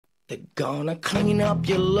They're gonna clean up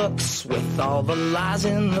your looks with all the lies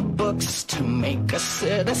in the books to make a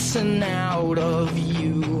citizen out of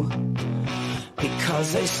you.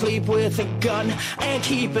 Because they sleep with a gun and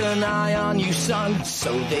keep an eye on you, son,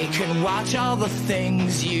 so they can watch all the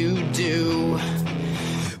things you do.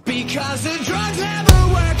 Because the drugs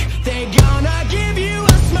never work, they gonna give you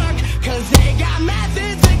a smirk, cause they got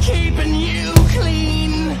methods of keeping you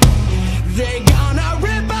clean. They gonna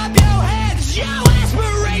rip up your heads, your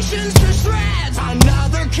aspirations to shreds.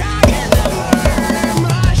 Another cog in the murder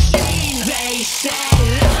machine. They said,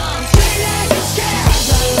 I'm sweet as a scare,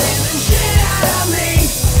 the living shit out of me.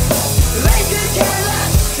 They could care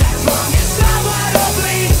less, as long as someone will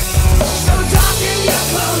bleed. So darken your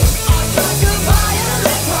clothes, or took a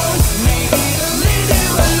violent pose, maybe to leave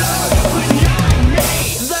you alone when you're me.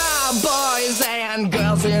 The boys and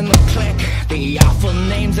girls in the clique, the awful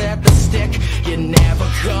names at the stick. You're never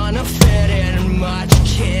gonna fit in much,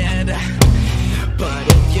 kid. But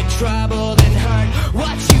if you're trouble